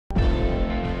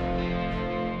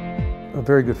a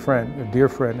very good friend, a dear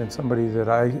friend, and somebody that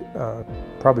I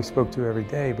probably spoke to every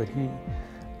day, but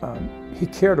he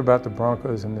cared about the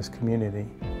Broncos in this community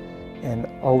and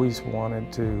always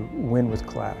wanted to win with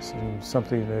class, and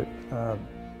something that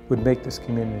would make this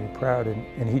community proud,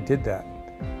 and he did that.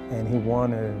 And he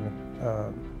won at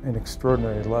an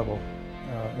extraordinary level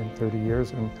in 30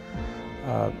 years, and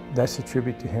that's a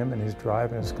tribute to him and his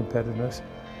drive and his competitiveness.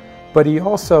 But he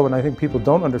also, and I think people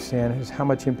don't understand, is how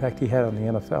much impact he had on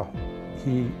the NFL.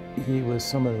 He was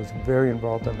someone who was very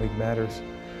involved in League Matters.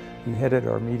 He headed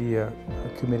our media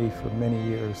committee for many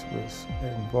years, was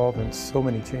involved in so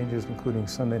many changes, including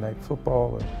Sunday Night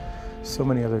Football and so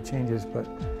many other changes, but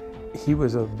he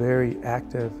was a very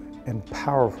active and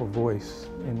powerful voice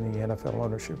in the NFL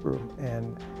ownership room.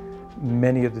 And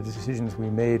many of the decisions we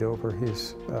made over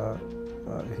his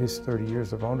 30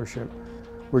 years of ownership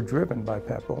were driven by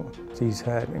Pat Bowlen. He's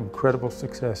had incredible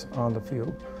success on the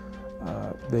field.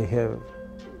 They have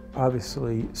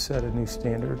obviously set a new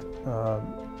standard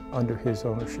under his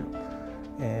ownership.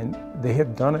 And they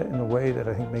have done it in a way that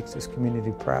I think makes this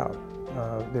community proud.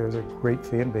 There's a great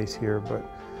fan base here, but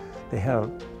they have,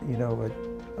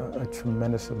 a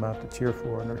tremendous amount to cheer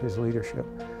for under his leadership.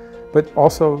 But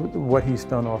also what he's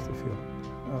done off the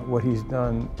field, what he's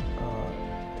done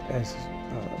as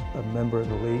a member of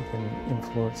the league and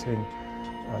influencing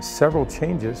several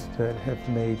changes that have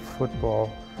made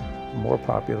football more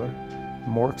popular,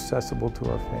 more accessible to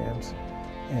our fans,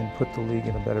 and put the league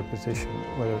in a better position,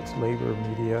 whether it's labor,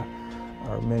 media,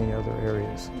 or many other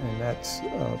areas. And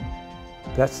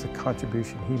that's the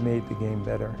contribution. He made the game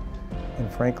better. And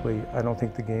frankly, I don't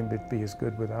think the game would be as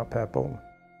good without Pat Bowlen.